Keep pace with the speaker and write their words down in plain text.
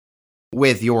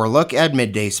With your look at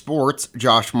Midday Sports,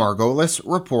 Josh Margolis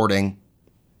reporting.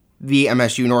 The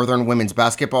MSU Northern women's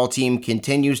basketball team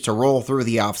continues to roll through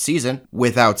the offseason,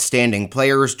 with outstanding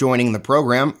players joining the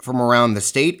program from around the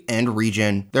state and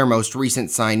region. Their most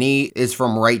recent signee is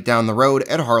from right down the road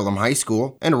at Harlem High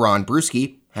School, and Ron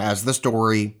Bruschi has the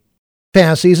story.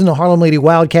 Past season, the Harlem Lady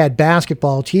Wildcat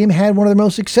basketball team had one of their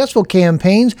most successful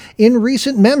campaigns in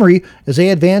recent memory as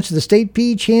they advanced to the State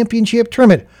P Championship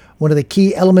tournament. One of the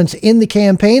key elements in the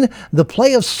campaign, the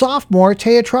play of sophomore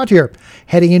Taya Trottier.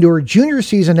 Heading into her junior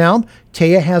season now,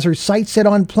 Taya has her sights set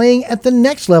on playing at the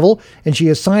next level, and she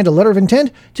has signed a letter of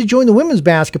intent to join the women's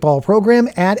basketball program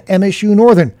at MSU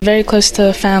Northern. Very close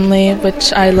to family,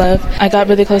 which I love. I got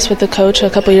really close with the coach a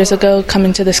couple years ago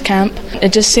coming to this camp.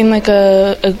 It just seemed like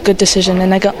a good decision,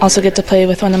 and I also get to play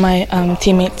with one of my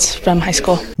teammates from high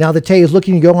school. Now that Taya is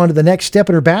looking to go on to the next step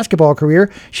in her basketball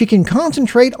career, she can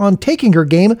concentrate on taking her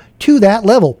game to that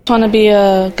level. I want to be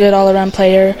a good all-around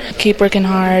player, keep working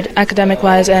hard,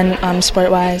 academic-wise and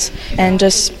sport-wise, and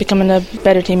just becoming a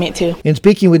better teammate too. In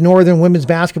speaking with Northern women's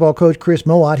basketball coach Chris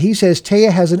Mowat, he says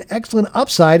Taya has an excellent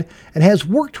upside and has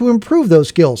worked to improve those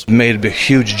skills. Made a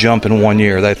huge jump in 1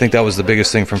 year. I think that was the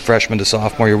biggest thing from freshman to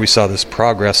sophomore year. We saw this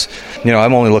progress.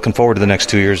 I'm only looking forward to the next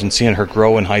 2 years and seeing her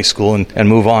grow in high school and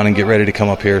move on and get ready to come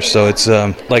up here. So it's,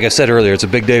 like I said earlier, it's a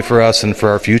big day for us and for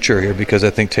our future here because I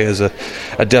think Taya is a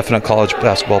definite college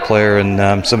basketball player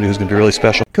and somebody who's going to be really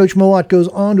special. Coach Mowat goes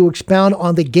on to expound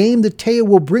on the game that Taya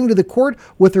will bring to the court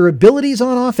with her abilities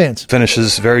on offense.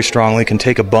 Finishes very strongly, can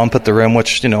take a bump at the rim,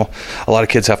 which, a lot of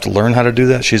kids have to learn how to do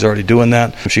that. She's already doing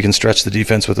that. She can stretch the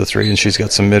defense with a three, and she's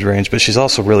got some mid-range, but she's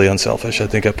also really unselfish. I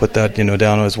think I put that,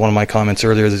 down as one of my comments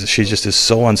earlier, that she just is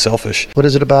so unselfish. What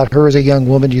is it about her as a young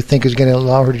woman do you think is going to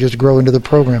allow her to just grow into the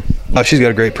program? She's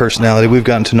got a great personality. We've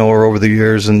gotten to know her over the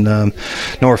years and know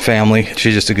her family.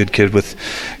 She's just a good kid with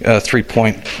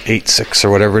 3.86 or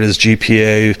whatever it is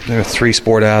GPA, a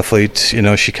three-sport athlete.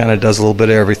 She kind of does a little bit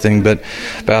of everything, but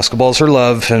basketball's her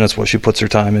love, and it's what she puts her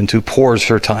time into, pours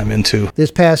her time into.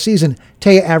 This past season,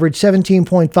 Taya averaged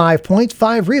 17.5 points,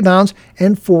 5 rebounds,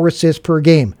 and 4 assists per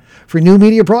game. For New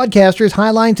Media Broadcasters,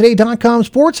 HighlineToday.com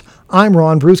Sports, I'm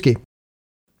Ron Bruschi.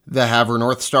 The Havre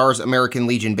North Stars American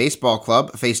Legion Baseball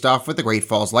Club faced off with the Great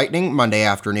Falls Lightning Monday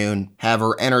afternoon.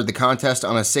 Havre entered the contest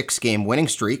on a 6-game winning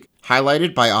streak,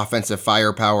 highlighted by offensive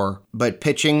firepower, but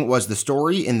pitching was the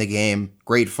story in the game.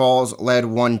 Great Falls led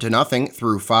 1-0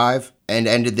 through 5 and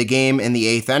ended the game in the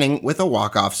 8th inning with a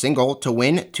walk-off single to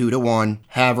win 2-1.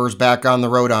 Havre's back on the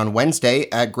road on Wednesday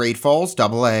at Great Falls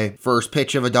AA. First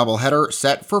pitch of a doubleheader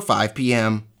set for 5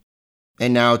 p.m.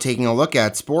 And now taking a look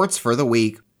at sports for the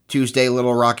week. Tuesday,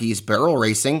 Little Rockies barrel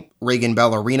racing, Reagan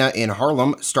Bell Arena in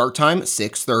Harlem, start time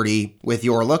 6:30. With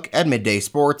your look at Midday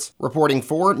Sports, reporting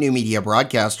for New Media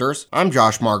Broadcasters, I'm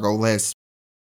Josh Margolis.